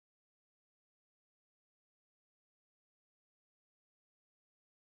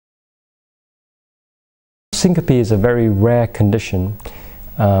syncope is a very rare condition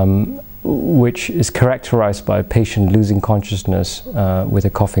which is characterized by a patient losing consciousness with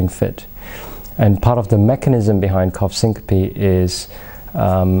a coughing fit. And part of the mechanism behind cough syncope is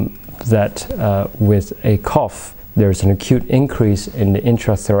that with a cough, there is an acute increase in the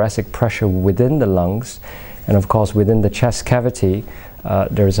intrathoracic pressure within the lungs, and of course within the chest cavity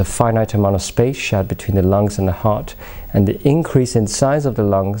there is a finite amount of space shared between the lungs and the heart, and the increase in size of the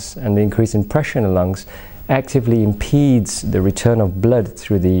lungs and the increase in pressure in the lungs actively impedes the return of blood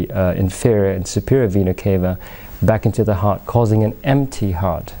through the inferior and superior vena cava back into the heart, causing an empty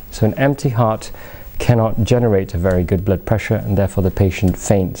heart. So an empty heart cannot generate a very good blood pressure, and therefore the patient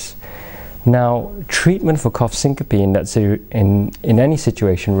faints. Now, treatment for cough syncope in any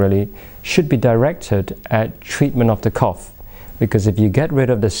situation really should be directed at treatment of the cough, because if you get rid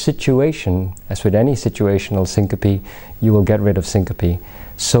of the situation, as with any situational syncope, you will get rid of syncope.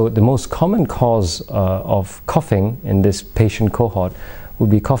 So the most common cause of coughing in this patient cohort would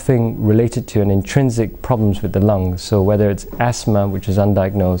be coughing related to an intrinsic problems with the lungs. So whether it's asthma, which is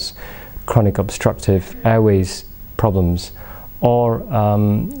undiagnosed, chronic obstructive airways problems, or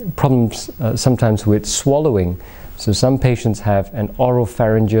problems sometimes with swallowing. So some patients have an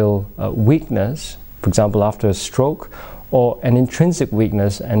oropharyngeal weakness, for example after a stroke, or an intrinsic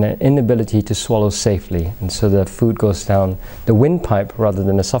weakness and an inability to swallow safely. And so the food goes down the windpipe rather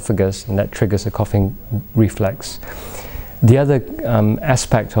than esophagus, and that triggers a coughing reflex. The other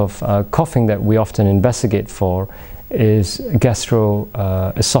aspect of coughing that we often investigate for is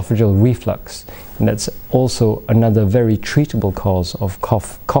gastroesophageal reflux, and that's also another very treatable cause of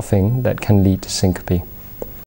coughing that can lead to syncope.